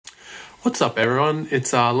What's up, everyone?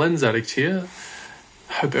 It's Lens Addict here.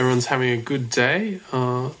 Hope everyone's having a good day.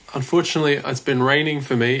 Unfortunately, it's been raining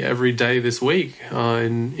for me every day this week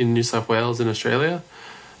in New South Wales in Australia.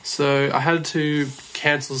 So I had to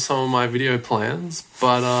cancel some of my video plans,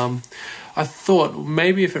 but I thought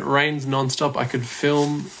maybe if it rains non-stop, I could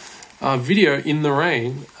film video in the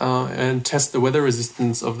rain and test the weather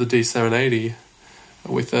resistance of the D780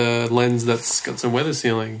 with a lens that's got some weather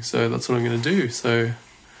sealing. So that's what I'm going to do. So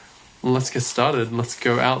let's get started. Let's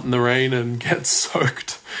go out in the rain and get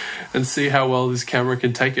soaked and see how well this camera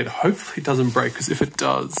can take it. Hopefully it doesn't break, because if it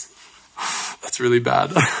does, that's really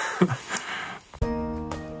bad.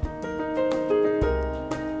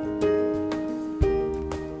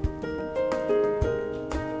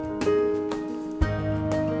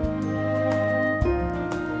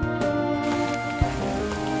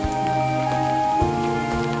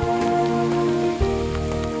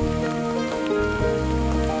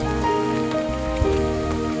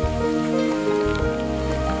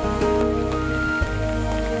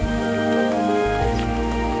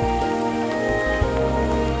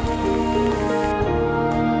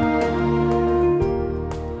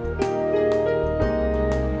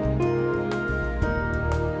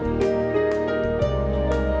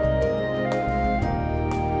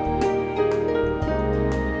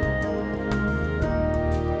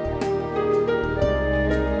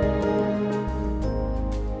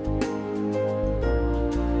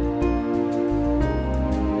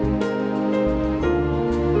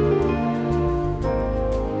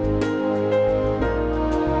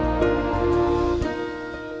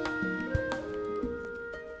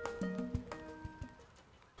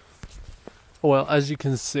 Well, as you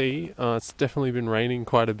can see, it's definitely been raining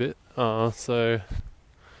quite a bit, so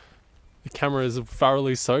the camera is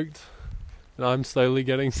thoroughly soaked, and I'm slowly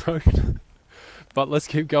getting soaked. But let's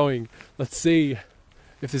keep going. Let's see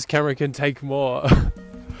if this camera can take more.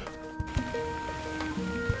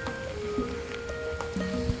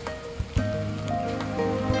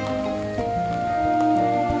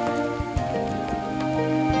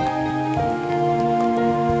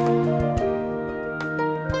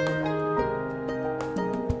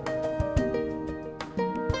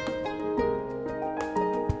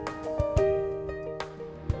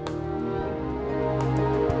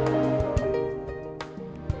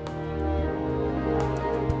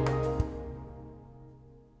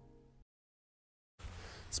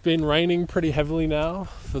 It's been raining pretty heavily now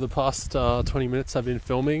for the past 20 minutes I've been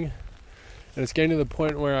filming, and it's getting to the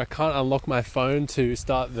point where I can't unlock my phone to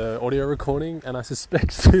start the audio recording, and I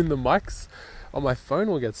suspect soon the mics on my phone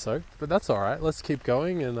will get soaked, but that's alright. Let's keep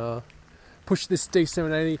going and push this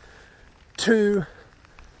D780 to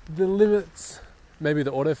the limits, maybe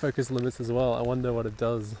the autofocus limits as well. I wonder what it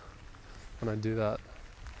does when I do that.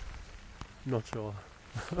 I'm not sure.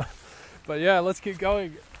 But yeah, let's keep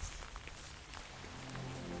going.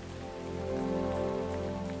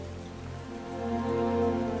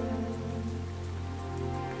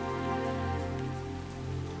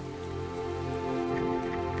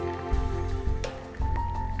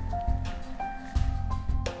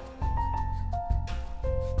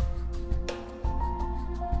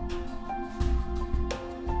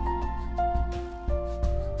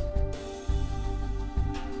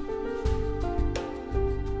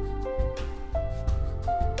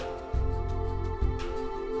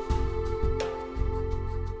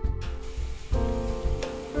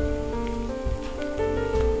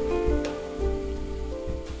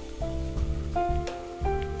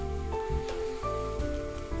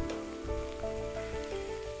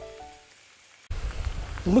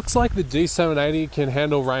 It looks like the D780 can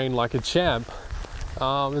handle rain like a champ.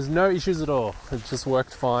 There's no issues at all. It just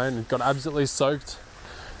worked fine. It got absolutely soaked.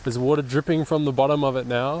 There's water dripping from the bottom of it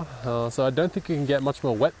now. So I don't think it can get much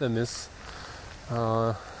more wet than this.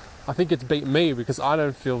 I think it's beat me because I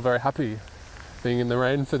don't feel very happy being in the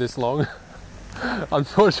rain for this long,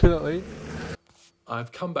 unfortunately.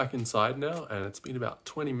 I've come back inside now, and it's been about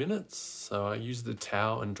 20 minutes, so I used the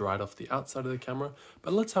towel and dried off the outside of the camera.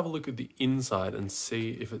 But let's have a look at the inside and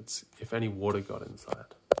see if any water got inside.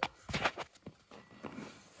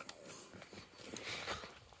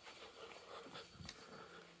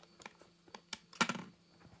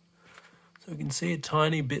 So we can see a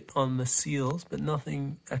tiny bit on the seals, but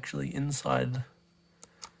nothing actually inside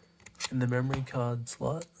in the memory card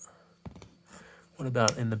slot. What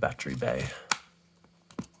about in the battery bay?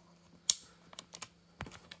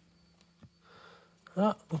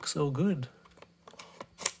 Ah, looks all good.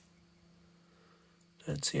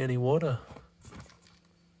 Don't see any water.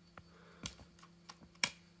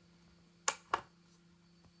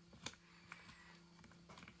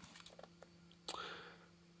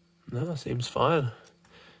 No, seems fine.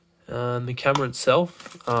 And the camera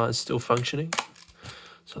itself is still functioning.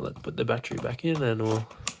 So let's put the battery back in and we'll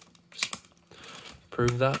just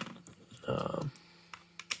prove that.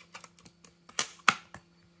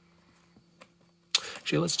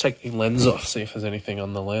 Actually, let's take the lens off, see if there's anything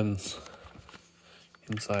on the lens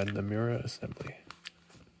inside the mirror assembly.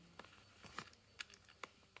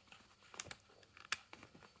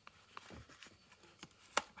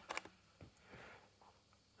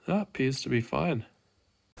 That appears to be fine.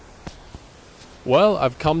 Well,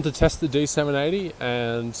 I've come to test the D780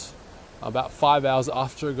 and about 5 hours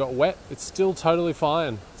after it got wet, it's still totally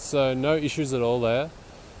fine. So no issues at all there.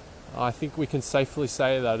 I think we can safely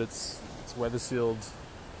say that it's weather sealed.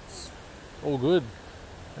 It's all good.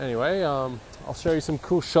 Anyway, I'll show you some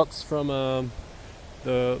cool shots from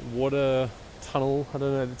the water tunnel. I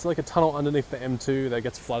don't know, it's like a tunnel underneath the M2 that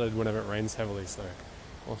gets flooded whenever it rains heavily. So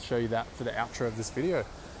I'll show you that for the outro of this video.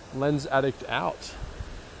 Lens Addict out.